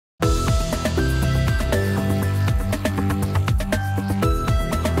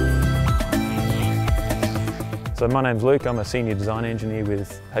So my name's Luke, I'm a Senior Design Engineer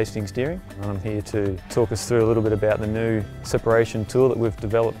with Hastings Deering, and I'm here to talk us through a little bit about the new separation tool that we've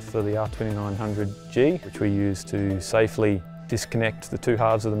developed for the R2900G, which we use to safely disconnect the two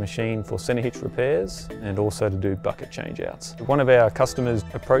halves of the machine for centre hitch repairs and also to do bucket changeouts. One of our customers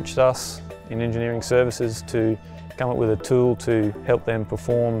approached us in engineering services to come up with a tool to help them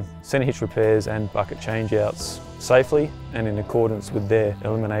perform centre hitch repairs and bucket changeouts safely and in accordance with their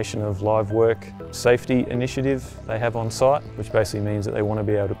elimination of live work safety initiative they have on site, which basically means that they want to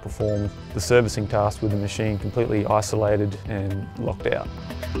be able to perform the servicing task with the machine completely isolated and locked out.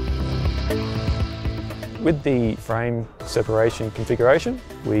 With the frame separation configuration,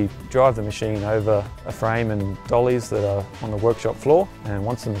 we drive the machine over a frame and dollies that are on the workshop floor, and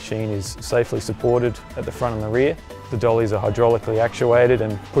once the machine is safely supported at the front and the rear, the dollies are hydraulically actuated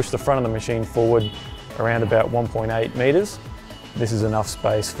and push the front of the machine forward around about 1.8 metres. This is enough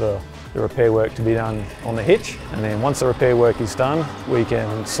space for the repair work to be done on the hitch, and then once the repair work is done, we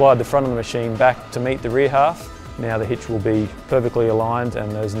can slide the front of the machine back to meet the rear half. Now the hitch will be perfectly aligned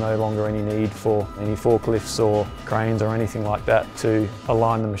and there's no longer any need for any forklifts or cranes or anything like that to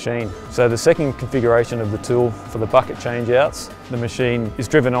align the machine. So the second configuration of the tool for the bucket changeouts, the machine is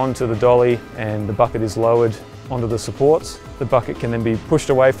driven onto the dolly and the bucket is lowered onto the supports. The bucket can then be pushed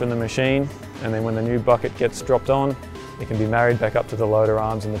away from the machine, and then when the new bucket gets dropped on, it can be married back up to the loader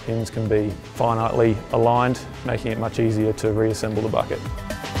arms and the pins can be finitely aligned, making it much easier to reassemble the bucket.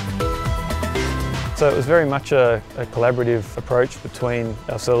 So it was very much a collaborative approach between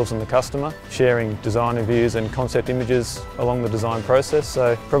ourselves and the customer, sharing design reviews and concept images along the design process.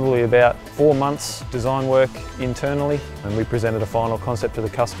 So probably about 4 months design work internally, and we presented a final concept to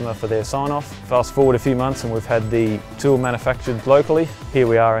the customer for their sign-off. Fast forward a few months and we've had the tool manufactured locally. Here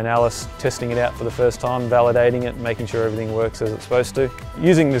we are in Alice testing it out for the first time, validating it, making sure everything works as it's supposed to.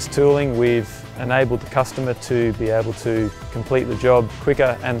 Using this tooling, we've enabled the customer to be able to complete the job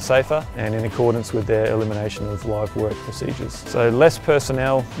quicker and safer and in accordance with their elimination of live work procedures. So less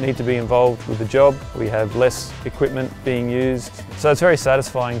personnel need to be involved with the job. We have less equipment being used. So it's very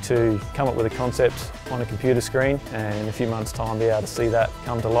satisfying to come up with a concept on a computer screen and in a few months' time be able to see that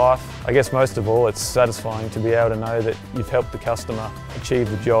come to life. I guess most of all it's satisfying to be able to know that you've helped the customer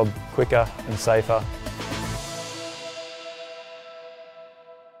achieve the job quicker and safer